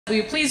Will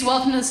you please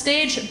welcome to the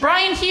stage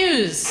Brian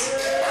Hughes.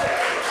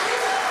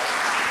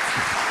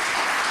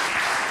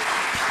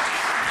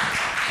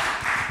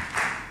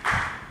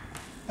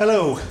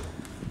 Hello.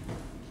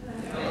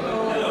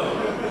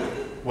 Hello.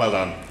 Well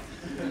done.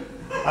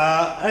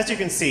 As you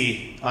can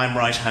see, I'm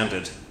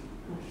right-handed.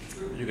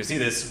 You can see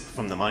this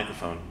from the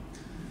microphone.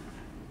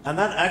 And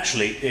that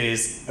actually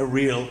is a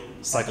real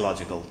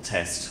psychological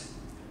test.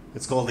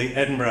 It's called the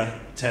Edinburgh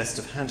Test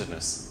of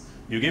Handedness.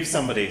 You give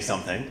somebody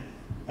something,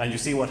 and you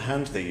see what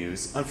hand they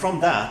use, and from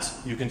that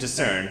you can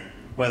discern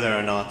whether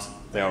or not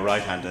they are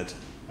right-handed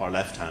or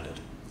left-handed.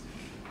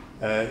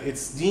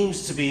 It's deemed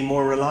to be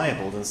more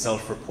reliable than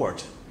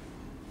self-report,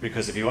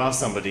 because if you ask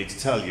somebody to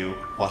tell you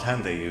what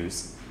hand they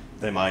use,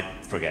 they might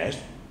forget,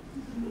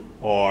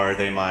 or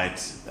they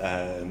might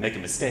make a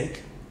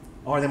mistake,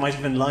 or they might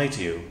even lie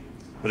to you.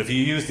 But if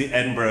you use the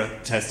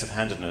Edinburgh Test of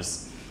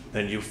Handedness,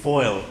 then you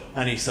foil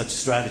any such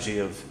strategy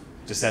of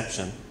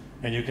deception,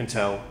 and you can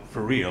tell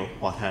for real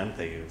what hand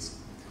they use.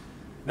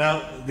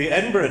 Now, the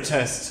Edinburgh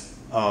Test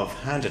of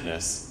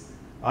Handedness,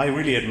 I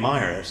really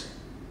admire it.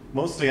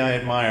 Mostly I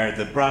admire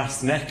the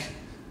brass neck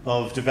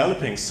of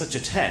developing such a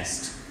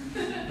test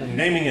and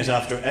naming it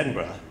after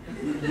Edinburgh.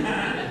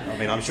 I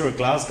mean, I'm sure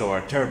Glasgow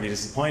are terribly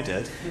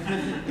disappointed.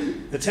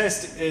 The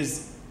test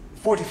is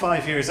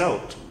 45 years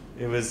old.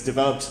 It was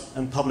developed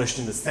and published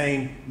in the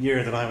same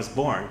year that I was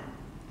born.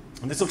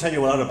 And this will tell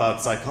you a lot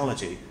about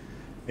psychology.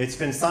 It's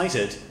been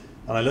cited,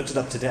 and I looked it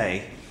up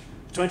today,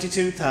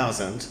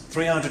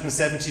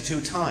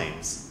 22,372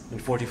 times in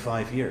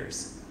 45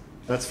 years.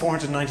 That's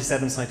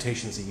 497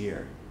 citations a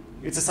year.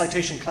 It's a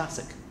citation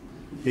classic,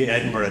 the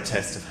Edinburgh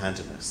Test of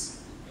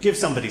Handedness. Give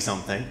somebody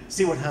something,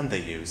 see what hand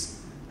they use,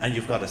 and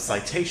you've got a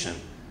citation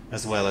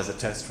as well as a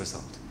test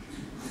result.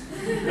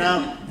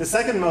 Now, the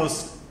second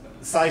most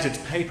cited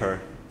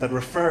paper that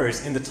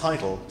refers in the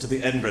title to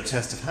the Edinburgh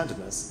Test of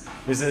Handedness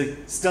is a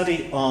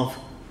study of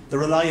the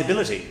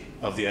reliability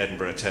of the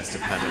Edinburgh Test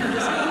of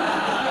Handedness,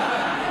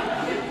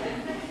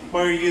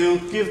 where you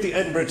give the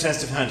Edinburgh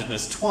Test of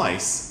Handedness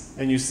twice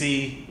and you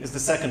see, is the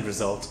second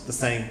result the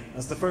same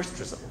as the first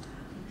result?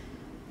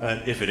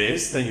 And if it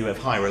is, then you have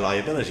high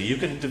reliability. You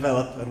can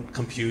develop and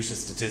compute a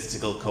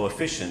statistical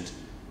coefficient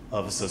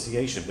of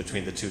association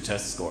between the two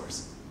test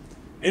scores.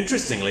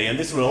 Interestingly, and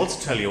this will also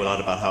tell you a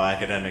lot about how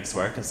academics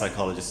work, and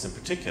psychologists in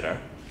particular,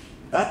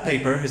 that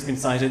paper has been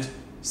cited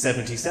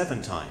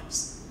 77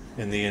 times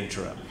in the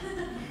interim.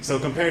 So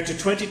compared to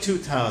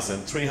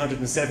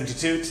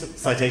 22,372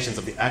 citations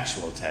of the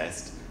actual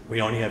test,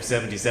 we only have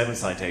 77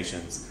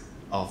 citations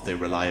of the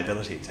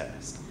reliability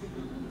test.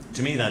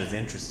 To me, that is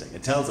interesting.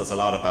 It tells us a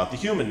lot about the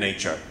human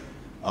nature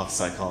of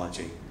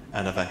psychology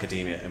and of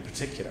academia in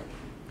particular.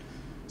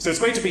 So it's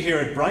great to be here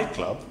at Bright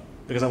Club,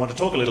 because I want to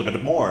talk a little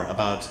bit more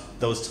about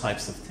those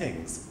types of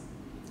things.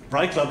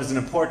 Bright Club is an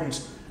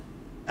important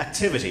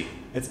activity.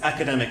 It's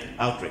academic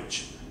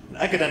outreach. And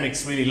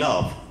academics really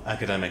love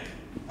academic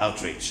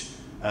outreach.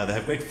 They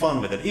have great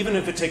fun with it, even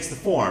if it takes the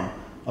form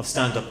of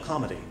stand-up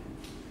comedy.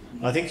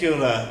 I think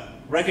you'll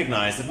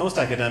recognize that most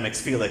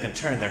academics feel they can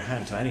turn their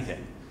hand to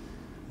anything.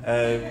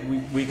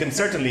 We can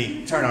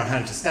certainly turn our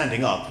hand to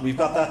standing up. We've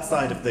got that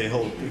side of the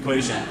whole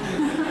equation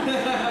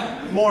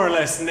more or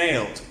less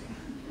nailed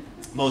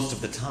most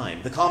of the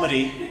time. The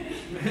comedy,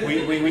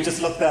 we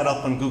just looked that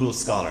up on Google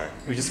Scholar.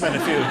 We just spent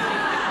a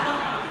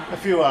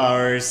few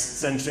hours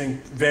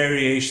centering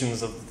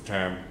variations of the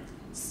term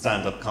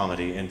stand-up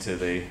comedy into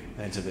the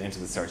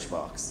search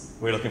box.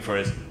 We're looking for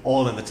it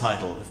all in the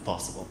title, if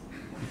possible.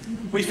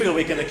 We feel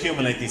we can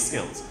accumulate these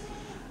skills.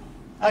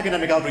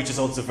 Academic outreach is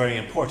also very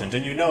important,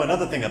 and you know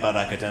another thing about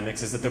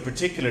academics is that they're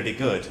particularly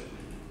good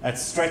at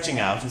stretching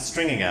out and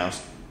stringing out,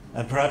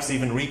 and perhaps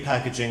even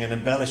repackaging and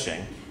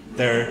embellishing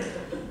their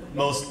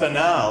most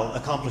banal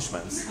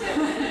accomplishments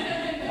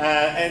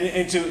and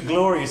into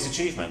glorious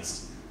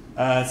achievements.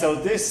 So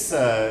this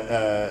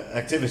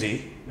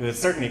activity is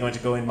certainly going to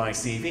go in my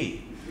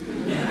CV.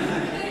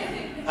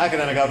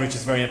 Academic outreach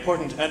is very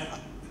important, and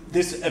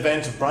this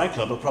event of Bright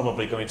Club will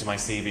probably go into my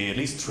CV at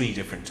least 3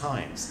 different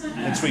times,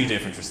 in 3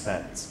 different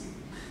respects.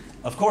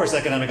 Of course,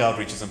 academic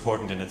outreach is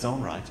important in its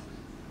own right,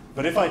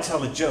 but if I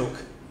tell a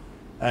joke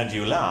and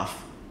you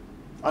laugh,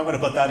 I'm going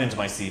to put that into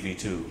my CV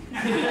too.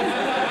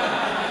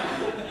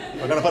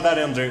 We're going to put that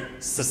under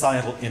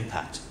societal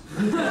impact.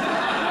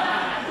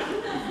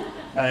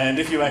 And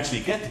if you actually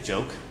get the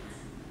joke,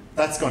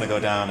 that's going to go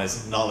down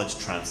as knowledge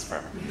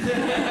transfer.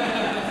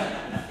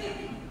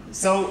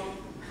 So,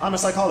 I'm a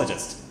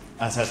psychologist,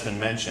 as has been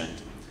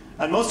mentioned,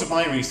 and most of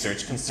my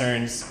research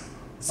concerns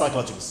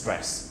psychological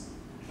stress,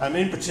 and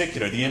in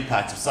particular the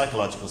impact of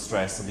psychological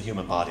stress on the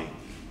human body.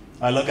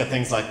 I look at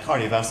things like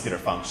cardiovascular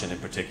function in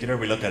particular.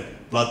 We look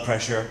at blood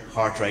pressure,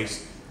 heart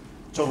rate,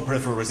 total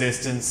peripheral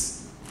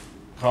resistance,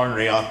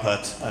 coronary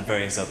output, and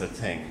various other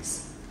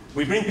things.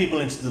 We bring people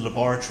into the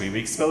laboratory, we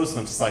expose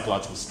them to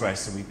psychological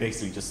stress, and we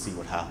basically just see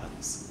what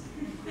happens.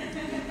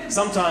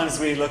 Sometimes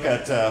we look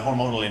at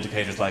hormonal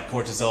indicators like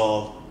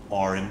cortisol,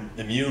 or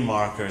immune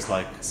markers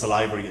like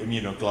salivary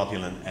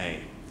immunoglobulin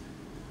A.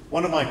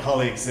 One of my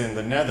colleagues in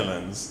the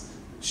Netherlands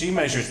She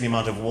measures the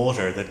amount of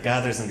water that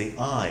gathers in the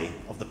eye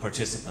of the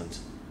participant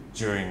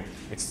during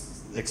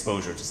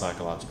exposure to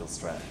psychological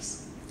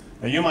stress.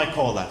 Now, you might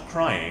call that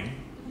crying,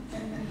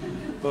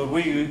 but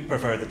we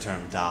prefer the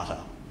term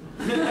data.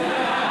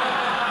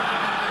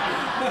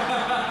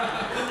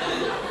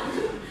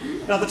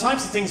 Now, the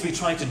types of things we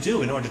try to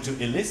do in order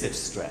to elicit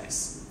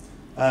stress,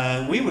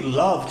 we would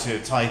love to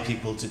tie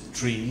people to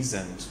trees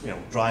and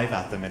drive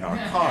at them in our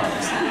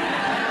cars.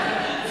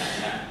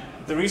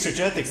 The Research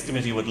Ethics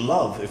Committee would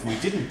love if we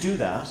didn't do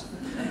that.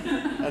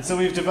 And so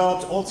we've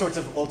developed all sorts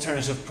of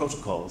alternative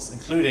protocols,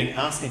 including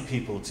asking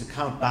people to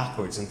count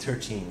backwards in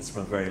 13s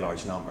from a very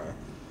large number,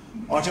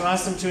 or to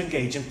ask them to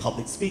engage in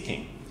public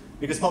speaking,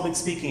 because public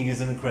speaking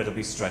is an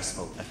incredibly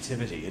stressful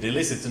activity. It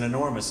elicits an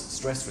enormous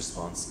stress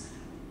response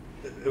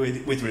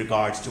with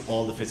regard to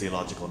all the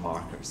physiological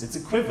markers. It's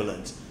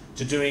equivalent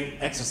to doing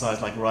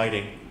exercise like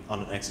riding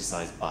on an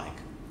exercise bike.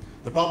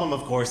 The problem,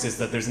 of course, is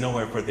that there's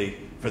nowhere for the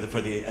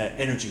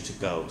energy to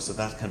go, so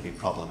that can be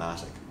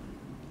problematic.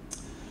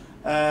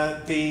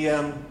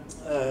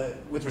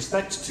 With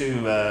respect to,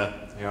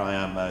 here I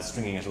am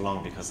stringing it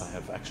along because I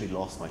have actually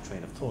lost my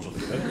train of thought a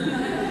little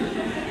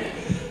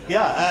bit.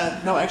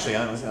 No, actually,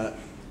 I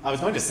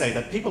was going to say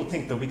that people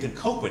think that we can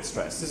cope with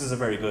stress. This is a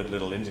very good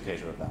little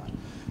indicator of that.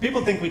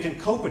 People think we can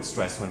cope with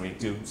stress when we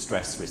do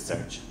stress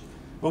research,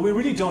 but we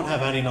really don't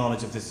have any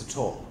knowledge of this at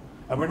all.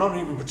 And we're not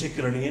even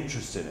particularly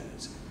interested in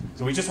it.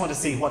 So we just want to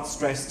see what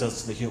stress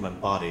does to the human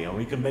body, and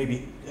we can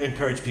maybe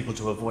encourage people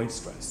to avoid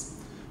stress.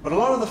 But a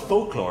lot of the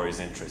folklore is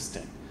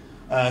interesting.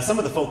 Some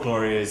of the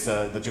folklore is,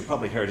 that you've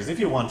probably heard, is if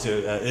you want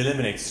to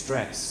eliminate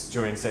stress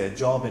during, say, a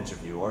job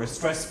interview or a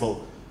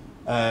stressful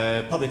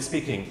public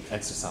speaking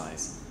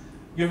exercise,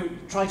 you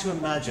try to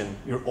imagine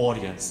your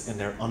audience in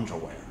their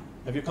underwear.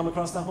 Have you come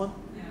across that one?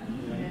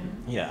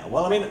 Yeah.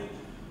 Well, I mean,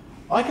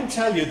 I can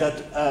tell you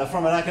that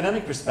from an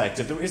academic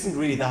perspective, there isn't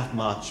really that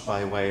much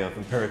by way of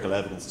empirical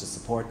evidence to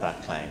support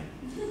that claim.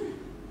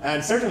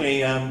 And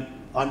certainly,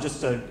 I'm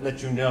just to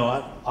let you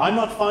know, I'm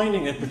not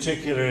finding it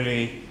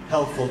particularly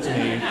helpful to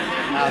me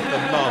at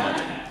the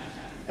moment.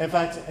 In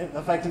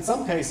fact, in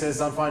some cases,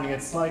 I'm finding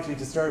it slightly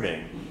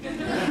disturbing,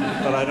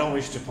 but I don't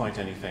wish to point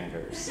any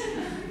fingers.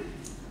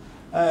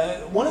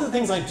 One of the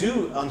things I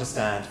do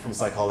understand from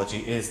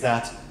psychology is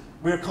that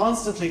we're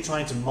constantly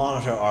trying to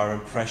monitor our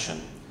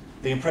impression,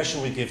 the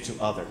impression we give to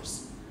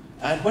others.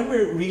 And when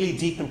we're really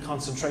deep in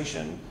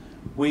concentration,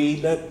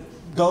 we let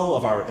go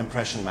of our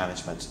impression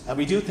management, and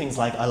we do things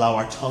like allow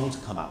our tongue to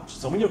come out.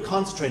 So when you're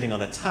concentrating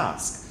on a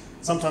task,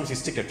 sometimes you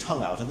stick your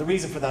tongue out, and the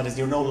reason for that is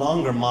you're no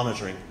longer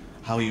monitoring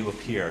how you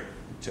appear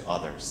to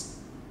others.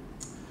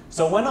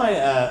 So when I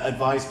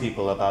advise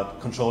people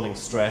about controlling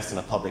stress in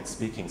a public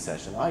speaking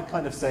session, I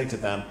kind of say to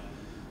them,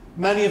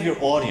 many of your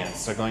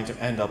audience are going to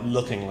end up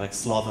looking like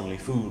slovenly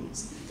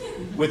fools,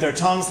 with their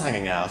tongues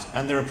hanging out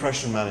and their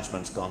impression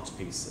management gone to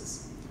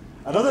pieces.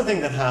 Another thing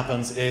that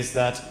happens is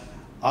that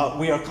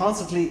we are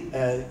constantly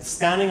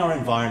scanning our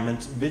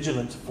environment,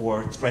 vigilant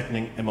for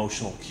threatening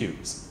emotional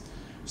cues.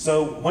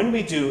 So when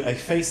we do a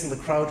face in the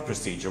crowd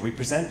procedure, we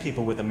present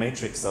people with a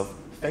matrix of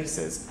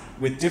faces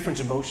with different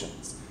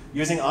emotions.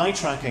 Using eye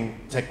tracking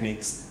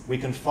techniques, we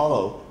can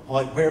follow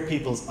where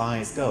people's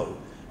eyes go.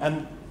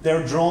 And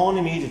they're drawn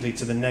immediately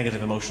to the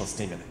negative emotional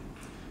stimuli.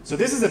 So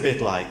this is a bit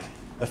like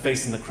a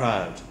face in the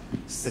crowd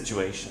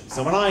situation.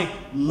 So when I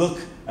look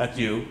at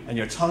you and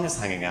your tongue is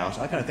hanging out,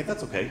 I kind of think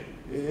that's okay.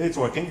 It's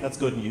working, that's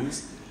good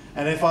news.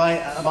 And if my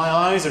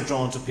eyes are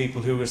drawn to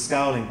people who are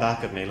scowling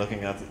back at me,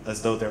 looking at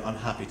as though they're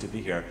unhappy to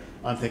be here,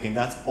 I'm thinking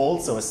that's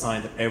also a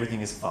sign that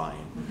everything is fine.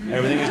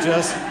 Everything is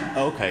just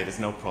okay, there's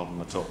no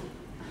problem at all.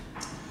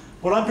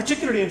 But I'm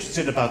particularly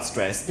interested about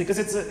stress because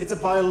it's a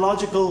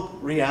biological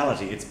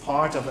reality. It's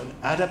part of an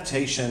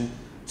adaptation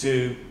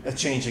to a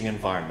changing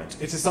environment.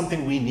 It is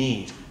something we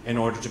need in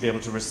order to be able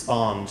to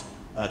respond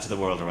to the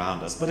world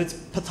around us. But it's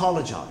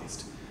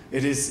pathologized.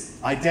 It is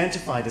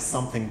identified as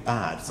something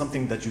bad,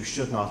 something that you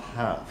should not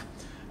have.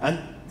 And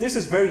this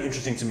is very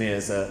interesting to me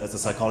as a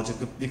psychologist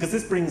because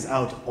this brings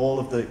out all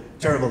of the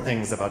terrible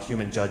things about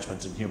human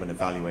judgment and human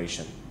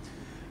evaluation.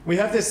 We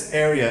have this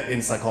area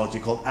in psychology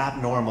called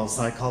abnormal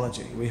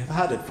psychology. We have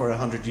had it for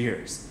 100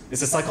 years.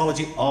 It's a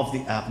psychology of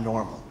the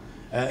abnormal.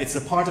 It's the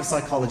part of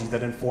psychology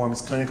that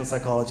informs clinical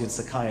psychology and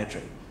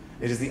psychiatry.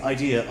 It is the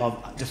idea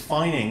of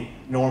defining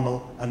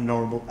normal and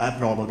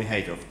abnormal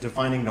behavior,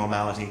 defining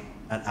normality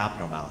and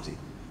abnormality.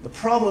 The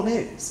problem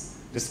is,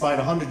 despite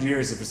 100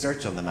 years of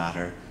research on the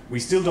matter, we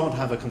still don't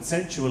have a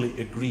consensually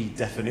agreed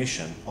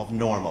definition of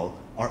normal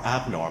or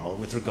abnormal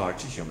with regard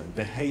to human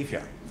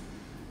behavior.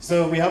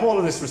 So we have all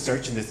of this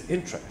research and this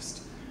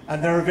interest,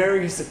 and there are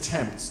various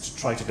attempts to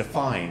try to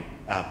define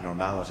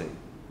abnormality.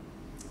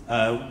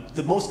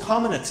 The most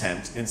common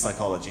attempt in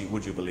psychology,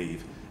 would you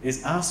believe,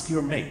 is ask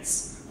your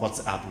mates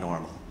what's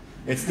abnormal.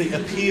 It's the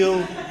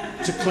appeal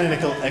to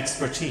clinical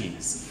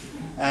expertise.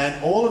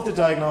 And all of the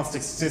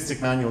diagnostic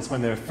statistic manuals,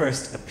 when they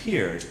first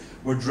appeared,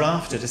 were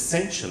drafted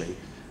essentially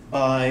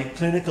by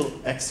clinical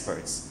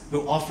experts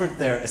who offered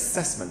their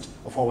assessment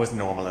of what was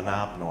normal and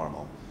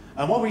abnormal.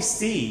 And what we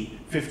see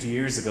 50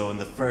 years ago in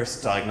the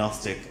first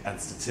diagnostic and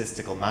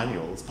statistical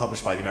manuals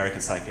published by the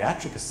American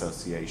Psychiatric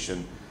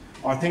Association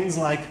are things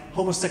like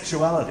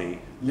homosexuality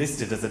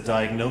listed as a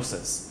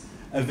diagnosis,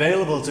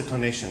 available to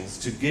clinicians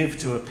to give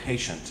to a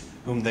patient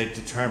whom they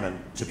determine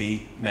to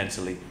be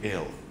mentally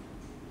ill.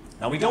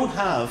 Now, we don't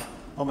have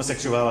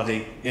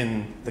homosexuality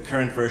in the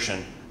current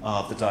version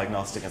of the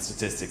Diagnostic and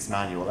Statistics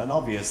Manual, and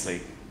obviously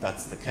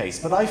that's the case.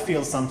 But I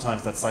feel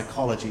sometimes that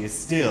psychology is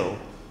still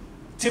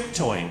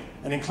tiptoeing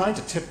and inclined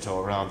to tiptoe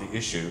around the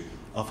issue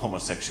of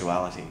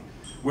homosexuality.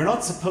 We're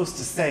not supposed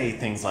to say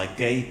things like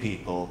gay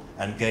people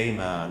and gay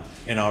man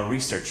in our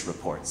research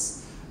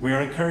reports. We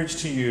are encouraged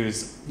to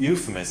use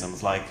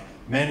euphemisms like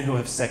men who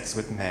have sex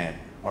with men,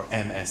 or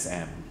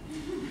MSM.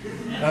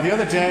 Now, the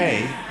other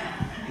day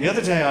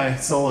I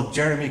saw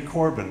Jeremy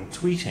Corbyn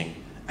tweeting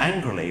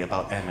angrily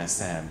about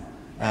MSM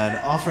and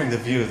offering the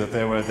view that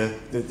they were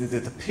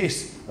the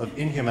pit of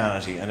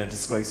inhumanity and a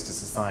disgrace to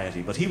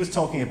society. But he was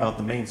talking about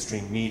the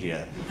mainstream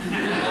media,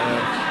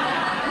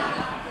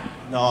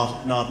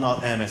 not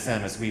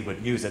MSM as we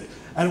would use it.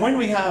 And when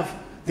we have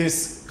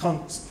this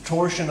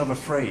contortion of a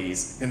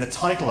phrase in the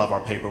title of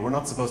our paper, we're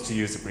not supposed to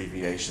use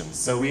abbreviations.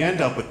 So we end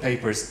up with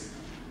papers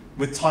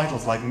with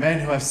titles like Men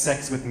Who Have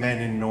Sex with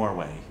Men in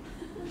Norway,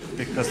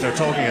 because they're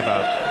talking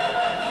about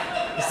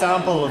a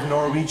sample of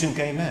Norwegian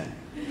gay men.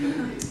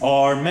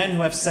 Or Men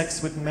Who Have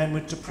Sex with Men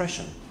with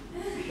Depression.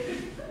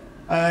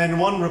 And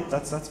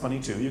that's funny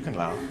too, you can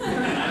laugh.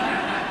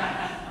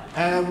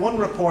 One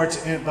report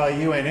by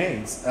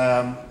UNAIDS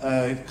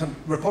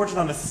reported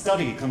on a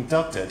study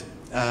conducted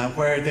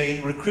where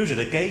they recruited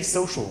a gay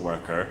social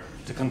worker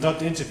to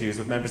conduct interviews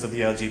with members of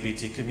the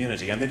LGBT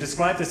community. And they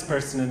described this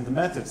person in the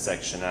methods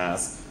section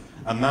as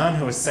a man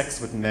who has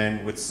sex with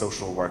men with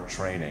social work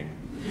training.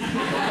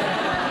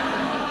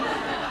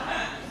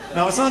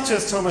 Now, it's not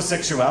just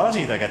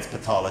homosexuality that gets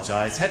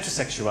pathologized.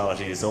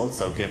 Heterosexuality is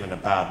also given a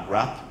bad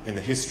rap in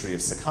the history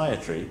of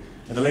psychiatry.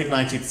 In the late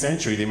 19th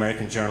century, the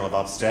American Journal of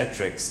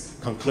Obstetrics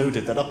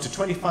concluded that up to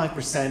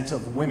 25%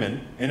 of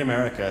women in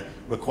America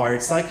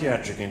required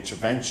psychiatric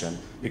intervention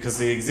because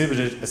they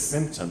exhibited a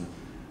symptom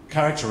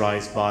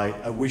characterized by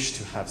a wish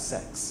to have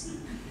sex.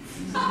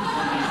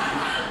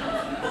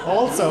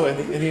 Also, in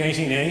the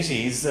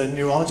 1880s, a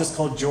neurologist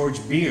called George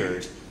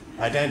Beard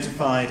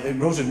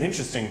wrote an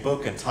interesting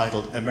book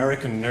entitled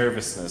American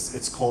Nervousness,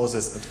 Its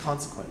Causes and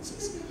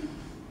Consequences,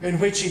 in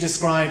which he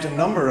described a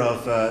number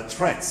of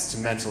threats to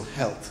mental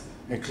health,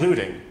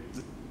 including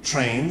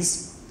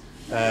trains,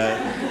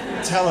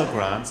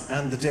 telegrams,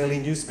 and the daily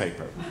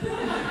newspaper.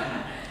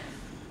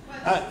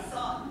 What's a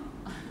son?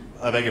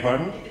 I beg your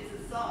pardon? If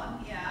it's a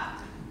son, yeah.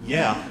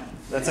 Yeah,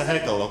 that's a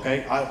heckle,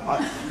 okay?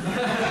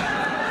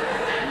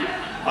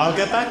 I'll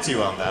get back to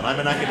you on that. I'm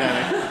an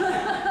academic.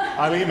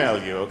 I'll email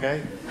you,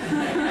 okay?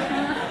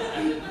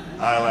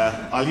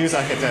 I'll use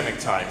academic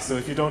time, so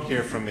if you don't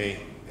hear from me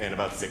in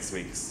about 6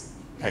 weeks,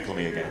 heckle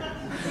me again.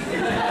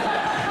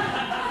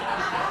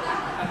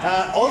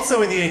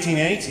 Also in the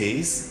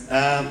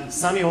 1880s,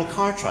 Samuel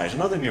Cartwright,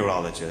 another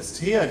neurologist,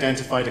 he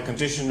identified a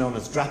condition known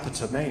as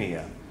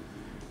drapetomania,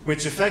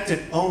 which affected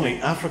only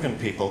African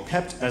people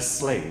kept as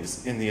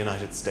slaves in the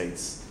United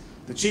States,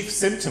 the chief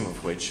symptom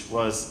of which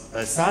was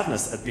a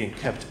sadness at being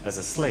kept as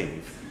a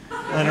slave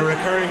and a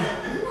recurring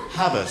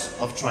habit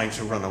of trying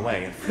to run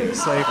away and flee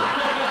slavery.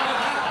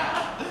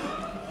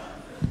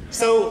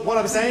 So what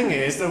I'm saying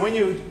is that when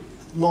you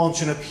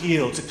launch an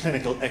appeal to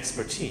clinical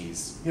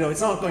expertise,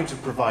 it's not going to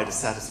provide a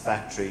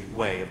satisfactory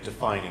way of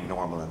defining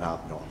normal and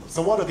abnormal.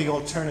 So what are the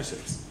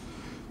alternatives?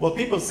 Well,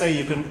 people say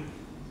you can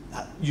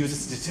use a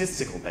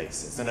statistical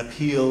basis, an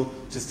appeal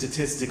to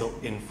statistical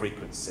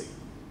infrequency.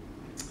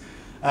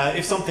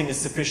 If something is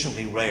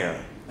sufficiently rare,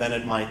 then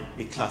it might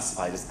be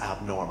classified as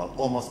abnormal,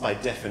 almost by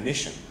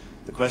definition.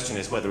 The question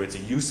is whether it's a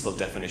useful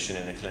definition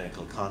in a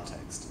clinical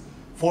context.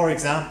 For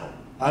example,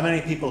 how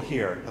many people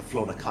here have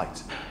flown a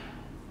kite?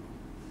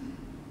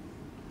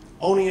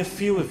 Only a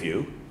few of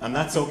you, and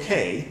that's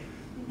okay.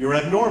 You're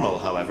abnormal,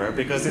 however,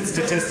 because it's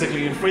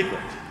statistically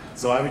infrequent.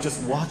 So I would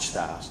just watch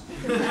that.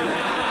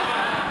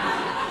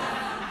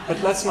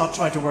 But let's not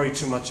try to worry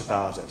too much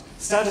about it.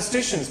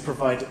 Statisticians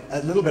provide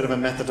a little bit of a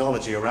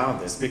methodology around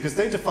this because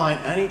they define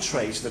any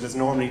trait that is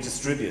normally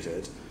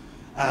distributed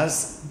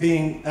as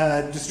being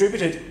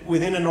distributed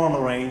within a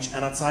normal range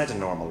and outside a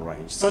normal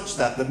range, such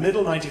that the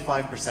middle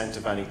 95%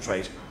 of any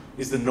trait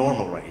is the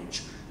normal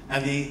range,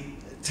 and the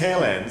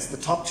tail ends, the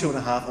top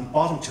 2.5% and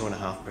bottom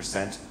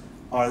 2.5%,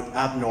 are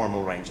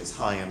abnormal ranges,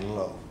 high and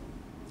low.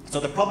 So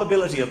the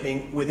probability of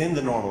being within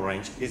the normal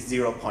range is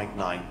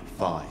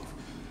 0.95.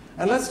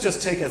 And let's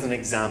just take as an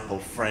example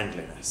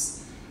friendliness.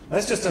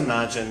 Let's just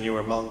imagine you're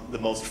among the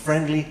most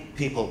friendly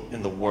people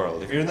in the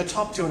world. If you're in the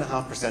top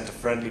 2.5% of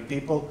friendly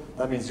people,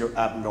 that means you're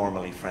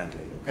abnormally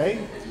friendly, okay?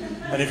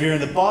 And if you're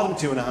in the bottom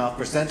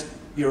 2.5%,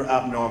 you're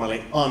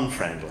abnormally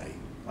unfriendly.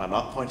 I'm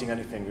not pointing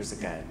any fingers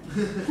again.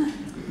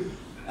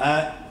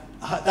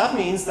 That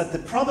means that the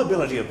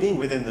probability of being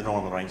within the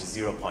normal range is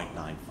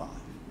 0.95.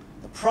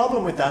 The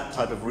problem with that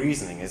type of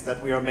reasoning is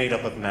that we are made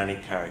up of many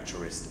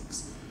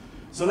characteristics.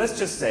 So let's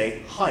just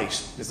say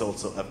height is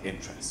also of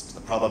interest.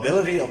 The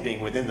probability of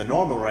being within the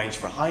normal range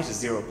for height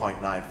is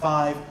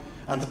 0.95,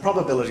 and the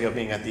probability of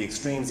being at the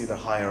extremes, either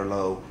high or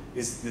low,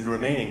 is the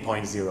remaining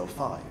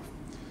 0.05.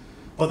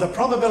 But the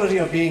probability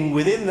of being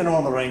within the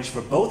normal range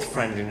for both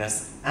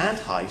friendliness and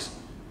height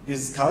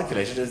is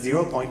calculated as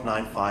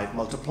 0.95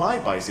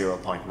 multiplied by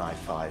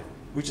 0.95,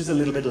 which is a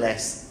little bit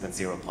less than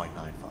 0.95.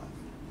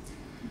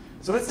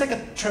 So let's take a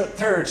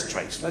third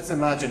trait. Let's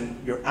imagine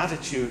your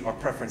attitude or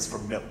preference for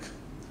milk.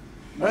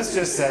 Let's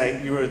just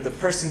say you're the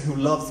person who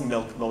loves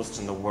milk most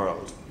in the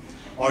world,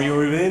 or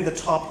you're within the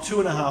top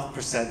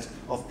 2.5%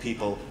 of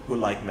people who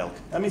like milk.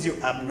 That means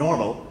you're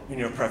abnormal in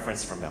your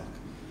preference for milk.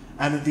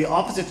 And at the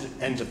opposite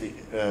end of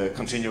the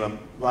continuum,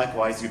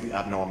 likewise, you'd be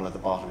abnormal at the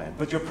bottom end.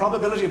 But your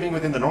probability of being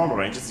within the normal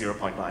range is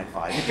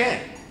 0.95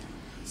 again.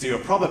 So your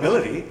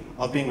probability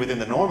of being within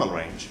the normal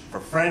range for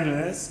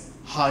friendliness,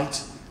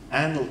 height,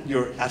 and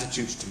your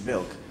attitude to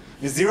milk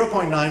is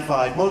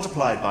 0.95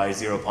 multiplied by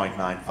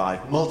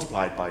 0.95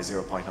 multiplied by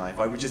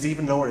 0.95, which is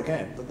even lower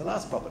again than the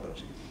last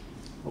probability.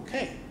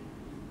 Okay.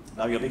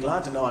 Now you'll be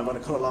glad to know I'm going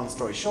to cut a long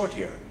story short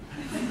here.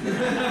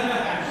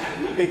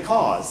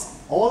 Because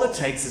all it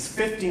takes is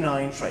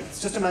 59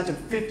 traits. Just imagine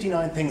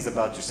 59 things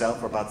about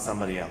yourself or about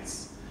somebody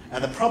else.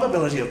 And the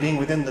probability of being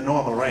within the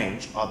normal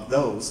range of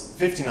those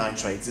 59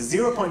 traits is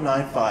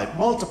 0.95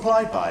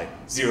 multiplied by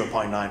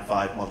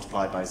 0.95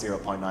 multiplied by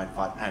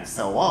 0.95 and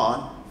so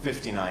on,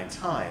 59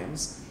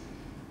 times.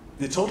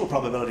 The total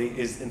probability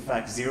is in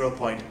fact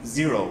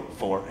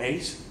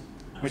 0.048,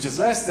 which is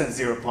less than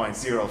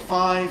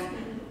 0.05,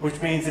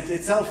 which means it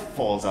itself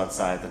falls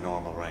outside the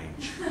normal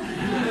range.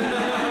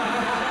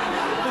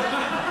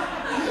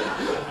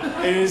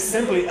 It is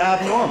simply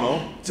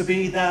abnormal to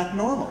be that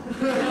normal.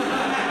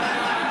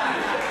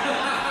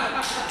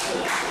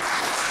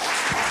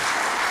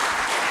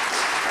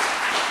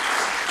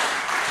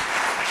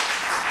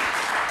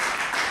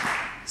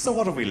 So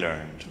what have we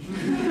learned?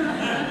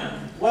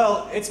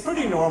 Well, it's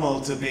pretty normal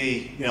to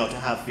be, to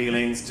have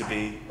feelings, to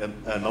be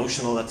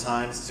emotional at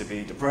times, to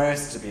be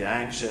depressed, to be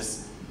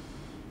anxious,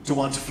 to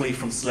want to flee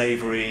from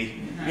slavery.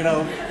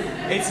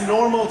 It's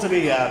normal to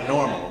be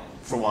abnormal,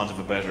 for want of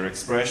a better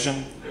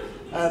expression.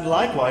 And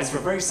likewise, for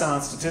very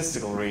sound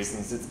statistical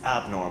reasons, it's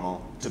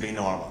abnormal to be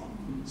normal.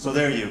 So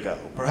there you go.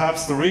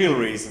 Perhaps the real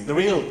reason, the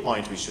real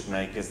point we should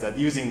make is that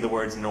using the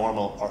words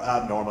normal or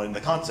abnormal in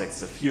the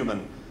context of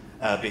human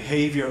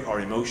behavior or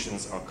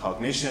emotions or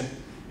cognition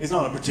is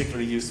not a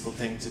particularly useful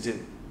thing to do.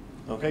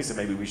 Okay, so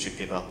maybe we should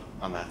give up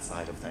on that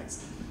side of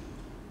things.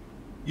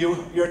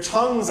 Your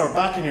tongues are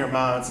back in your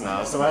mouths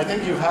now, so I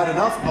think you've had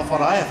enough of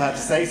what I have had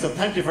to say, so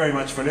thank you very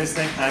much for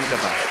listening, and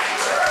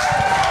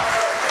goodbye.